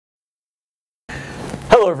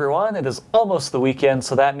Hello everyone, it is almost the weekend,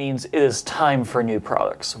 so that means it is time for new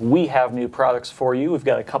products. We have new products for you. We've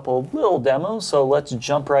got a couple of little demos, so let's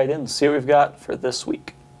jump right in and see what we've got for this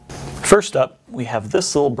week. First up, we have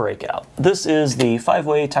this little breakout. This is the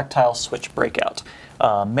 5-way tactile switch breakout.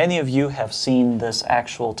 Many of you have seen this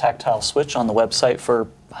actual tactile switch on the website for,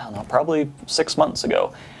 I don't know, probably 6 months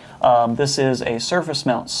ago. This is a surface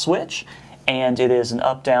mount switch, and it is an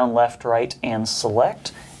up, down, left, right, and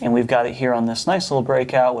select. And we've got it here on this nice little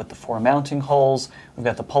breakout with the 4 mounting holes. We've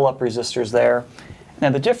got the pull-up resistors there. Now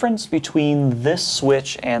the difference between this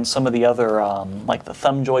switch and some of the other, like the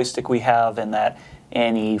thumb joystick we have and that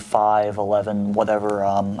NE5, 11, whatever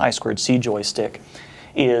I2C joystick,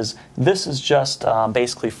 is this is just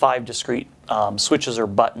basically 5 discrete switches or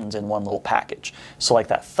buttons in one little package. So like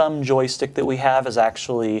that thumb joystick that we have is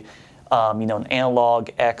actually you know, an analog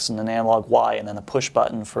X and an analog Y and then a push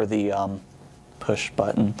button for the push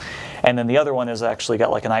button. And then the other one has actually got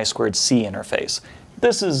like an I2C interface.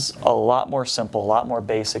 This is a lot more simple, a lot more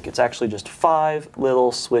basic. It's actually just 5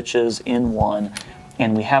 little switches in one,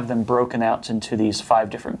 and we have them broken out into these 5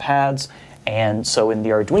 different pads. And so in the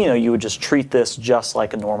Arduino, you would just treat this just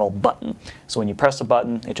like a normal button. So when you press a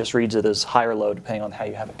button, it just reads it as high or low depending on how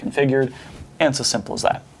you have it configured, and it's as simple as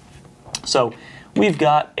that. So we've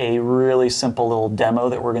got a really simple little demo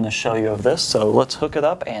that we're going to show you of this, so let's hook it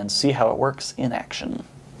up and see how it works in action.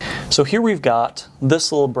 So here we've got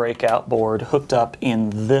this little breakout board hooked up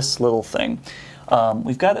in this little thing.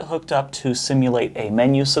 We've got it hooked up to simulate a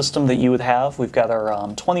menu system that you would have. We've got our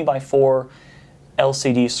 20x4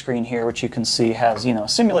 LCD screen here, which you can see has, you know, a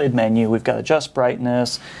simulated menu. We've got adjust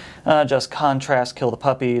brightness, adjust contrast, kill the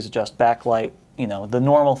puppies, adjust backlight, you know, the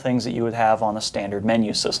normal things that you would have on a standard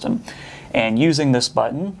menu system. And using this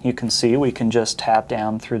button, you can see we can just tap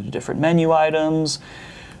down through the different menu items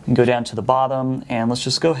and go down to the bottom, and let's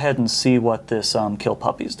just go ahead and see what this kill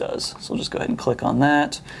puppies does. So we'll just go ahead and click on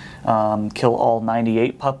that. Kill all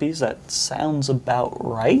 98 puppies. That sounds about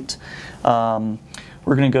right.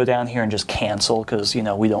 We're going to go down here and just cancel because, you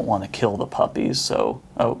know, we don't want to kill the puppies. So,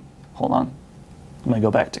 oh, hold on. I'm going to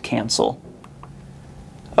go back to cancel.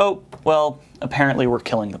 Oh, well, apparently we're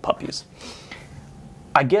killing the puppies.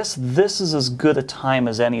 I guess this is as good a time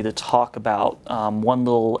as any to talk about one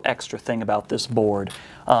little extra thing about this board.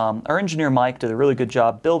 Our engineer Mike did a really good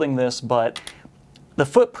job building this, but the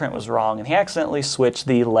footprint was wrong, and he accidentally switched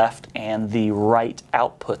the left and the right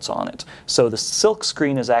outputs on it. So the silk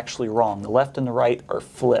screen is actually wrong. The left and the right are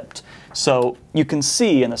flipped. So you can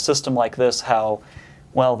see in a system like this how,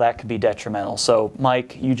 well, that could be detrimental. So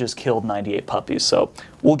Mike, you just killed 98 puppies. So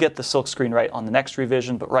we'll get the silk screen right on the next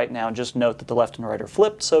revision, but right now just note that the left and right are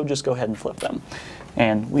flipped, so just go ahead and flip them.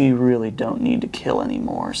 And we really don't need to kill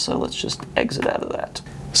anymore, so let's just exit out of that.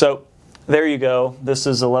 So there you go. This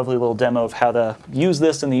is a lovely little demo of how to use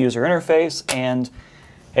this in the user interface, and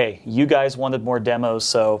hey, you guys wanted more demos,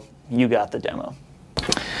 so you got the demo.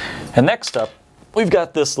 And next up, we've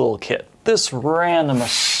got this little kit. This random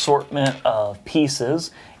assortment of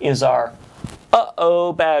pieces is our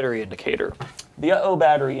uh-oh battery indicator. The uh-oh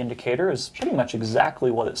battery indicator is pretty much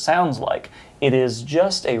exactly what it sounds like. It is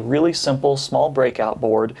just a really simple small breakout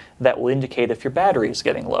board that will indicate if your battery is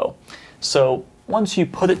getting low. So once you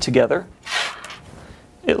put it together,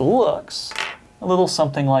 it looks a little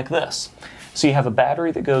something like this. So you have a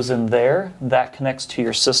battery that goes in there, that connects to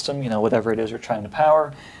your system, you know, whatever it is you're trying to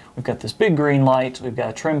power. We've got this big green light, we've got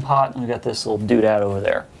a trim pot, and we've got this little doodad over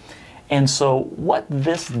there. And so what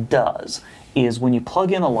this does is when you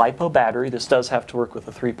plug in a LiPo battery, this does have to work with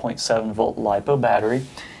a 3.7 volt LiPo battery,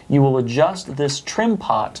 you will adjust this trim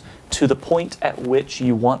pot to the point at which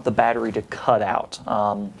you want the battery to cut out.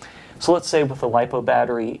 So let's say with the LiPo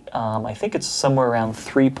battery, I think it's somewhere around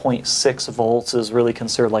 3.6 volts is really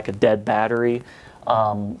considered like a dead battery.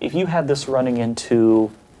 If you had this running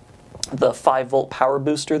into the 5-volt power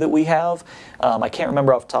booster that we have, I can't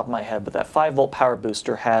remember off the top of my head, but that 5-volt power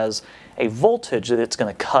booster has a voltage that it's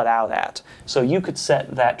going to cut out at. So you could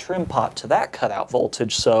set that trim pot to that cutout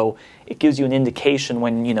voltage, so it gives you an indication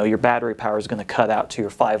when, you know, your battery power is going to cut out to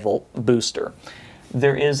your 5-volt booster.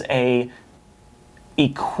 There is a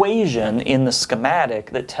equation in the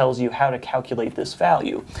schematic that tells you how to calculate this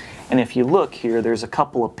value. And if you look here, there's a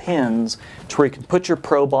couple of pins to where you can put your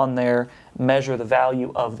probe on there, measure the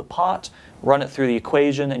value of the pot, run it through the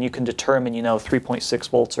equation, and you can determine, you know, 3.6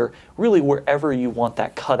 volts or really wherever you want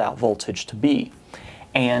that cutout voltage to be.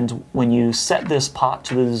 And when you set this pot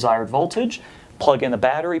to the desired voltage, plug in a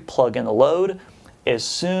battery, plug in a load, as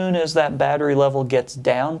soon as that battery level gets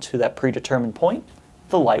down to that predetermined point,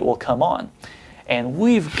 the light will come on. And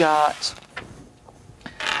we've got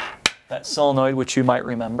that solenoid, which you might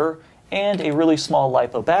remember, and a really small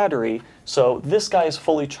LiPo battery. So this guy is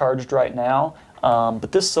fully charged right now,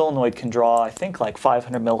 but this solenoid can draw, I think, like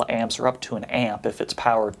 500 milliamps or up to an amp if it's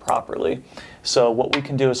powered properly. So what we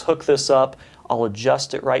can do is hook this up. I'll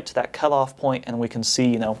adjust it right to that cutoff point, and we can see,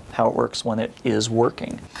 you know, how it works when it is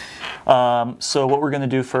working. So what we're going to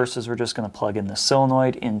do first is we're just going to plug in the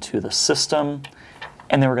solenoid into the system,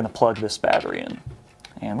 and then we're going to plug this battery in.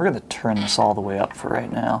 And we're going to turn this all the way up for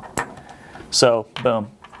right now. So,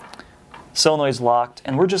 boom. Solenoid's locked,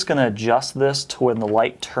 and we're just going to adjust this to when the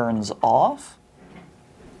light turns off.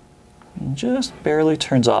 Just barely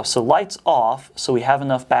turns off. So light's off, so we have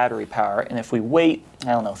enough battery power, and if we wait,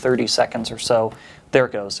 I don't know, 30 seconds or so, there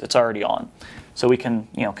it goes, it's already on. So we can,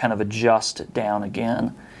 you know, kind of adjust it down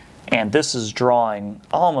again. And this is drawing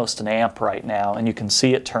almost an amp right now, and you can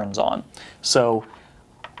see it turns on. So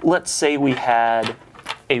let's say we had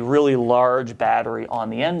a really large battery on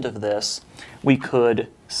the end of this. We could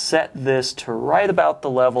set this to right about the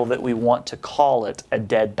level that we want to call it a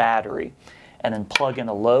dead battery, and then plug in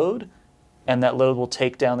a load, and that load will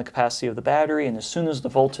take down the capacity of the battery, and as soon as the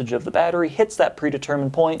voltage of the battery hits that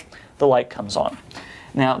predetermined point, the light comes on.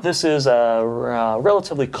 Now, this is a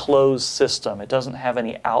relatively closed system. It doesn't have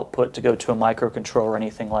any output to go to a microcontroller or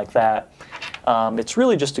anything like that. It's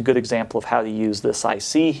really just a good example of how to use this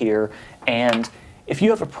IC here. And if you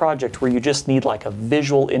have a project where you just need like a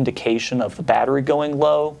visual indication of the battery going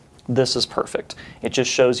low, this is perfect. It just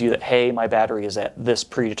shows you that, hey, my battery is at this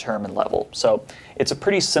predetermined level. So it's a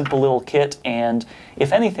pretty simple little kit, and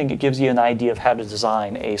if anything, it gives you an idea of how to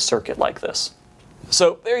design a circuit like this.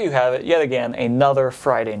 So there you have it, yet again, another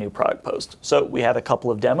Friday new product post. So we had a couple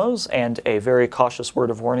of demos and a very cautious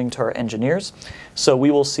word of warning to our engineers. So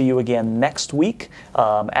we will see you again next week.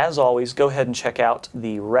 As always, go ahead and check out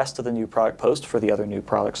the rest of the new product post for the other new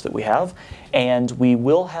products that we have. And we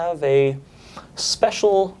will have a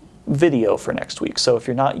special video for next week. So if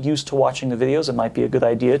you're not used to watching the videos, it might be a good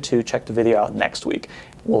idea to check the video out next week.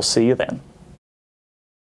 We'll see you then.